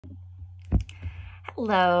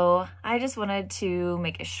Hello, I just wanted to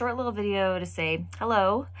make a short little video to say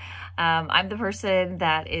hello. I'm the person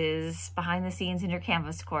that is behind the scenes in your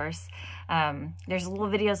Canvas course. There's little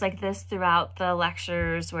videos like this throughout the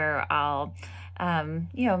lectures where I'll,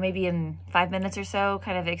 maybe in 5 minutes or so,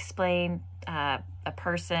 kind of explain a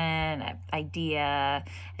person, an idea,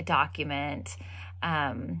 a document.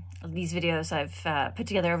 These videos I've put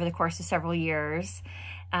together over the course of several years.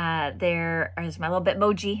 There is my little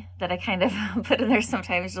Bitmoji that I kind of put in there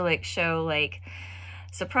sometimes to show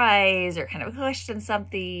surprise or kind of question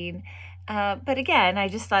something. But again, I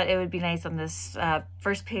just thought it would be nice on this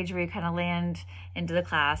first page where you kind of land into the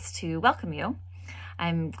class to welcome you.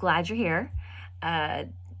 I'm glad you're here.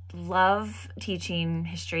 Love teaching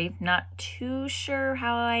history. Not too sure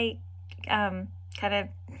how I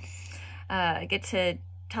get to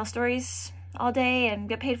tell stories all day and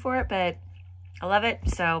get paid for it, but I love it.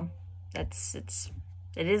 So it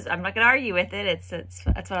is, I'm not gonna argue with it.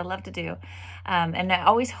 That's what I love to do. And I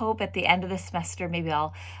always hope at the end of the semester, maybe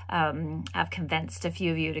I'll have convinced a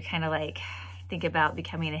few of you to kind of think about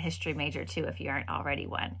becoming a history major too, if you aren't already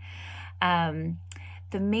one.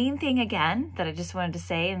 The main thing again that I just wanted to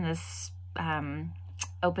say in this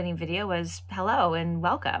opening video was hello and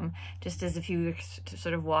welcome. Just as if you were to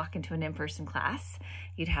sort of walk into an in-person class,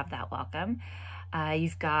 you'd have that welcome.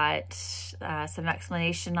 You've got some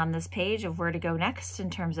explanation on this page of where to go next in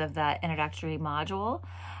terms of that introductory module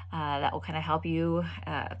that will kind of help you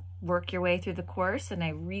work your way through the course, and I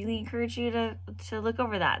really encourage you to look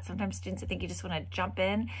over that. Sometimes students, I think you just want to jump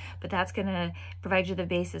in, but that's going to provide you the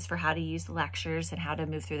basis for how to use the lectures and how to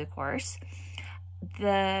move through the course.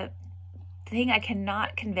 The thing I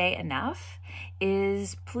cannot convey enough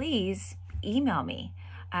is please email me.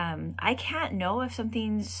 I can't know if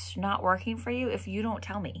something's not working for you if you don't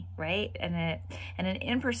tell me, right? And in an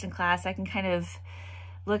in-person class, I can kind of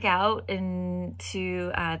look out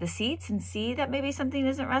into the seats and see that maybe something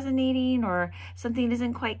isn't resonating or something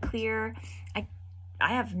isn't quite clear. I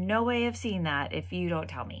have no way of seeing that if you don't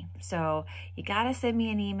tell me. So you gotta send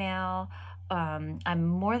me an email. I'm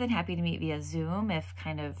more than happy to meet via Zoom if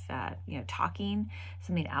kind of, talking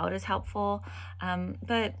something out is helpful.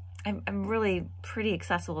 But I'm really pretty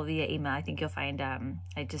accessible via email. I think you'll find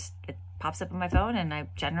it pops up on my phone, and I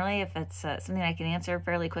generally, if it's something I can answer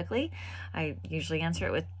fairly quickly, I usually answer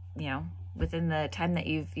it within the time that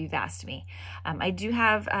you've asked me. I do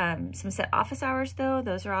have some set office hours though.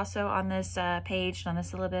 Those are also on this page and on the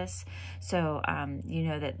syllabus. So you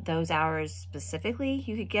know that those hours specifically,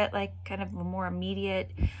 you could get kind of a more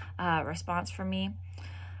immediate response from me.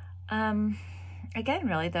 Again,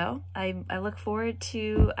 really though, I look forward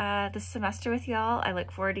to this semester with y'all. I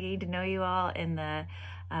look forward to getting to know you all in the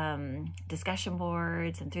discussion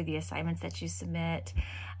boards and through the assignments that you submit.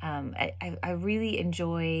 I really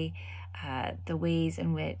enjoy the ways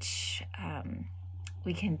in which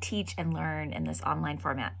we can teach and learn in this online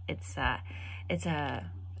format. It's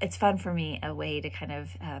fun for me, a way to kind of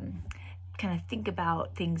think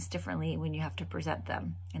about things differently when you have to present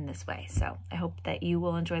them in this way. So I hope that you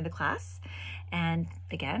will enjoy the class. And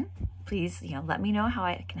again, please, let me know how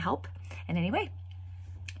I can help in any way.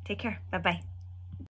 Take care. Bye-bye.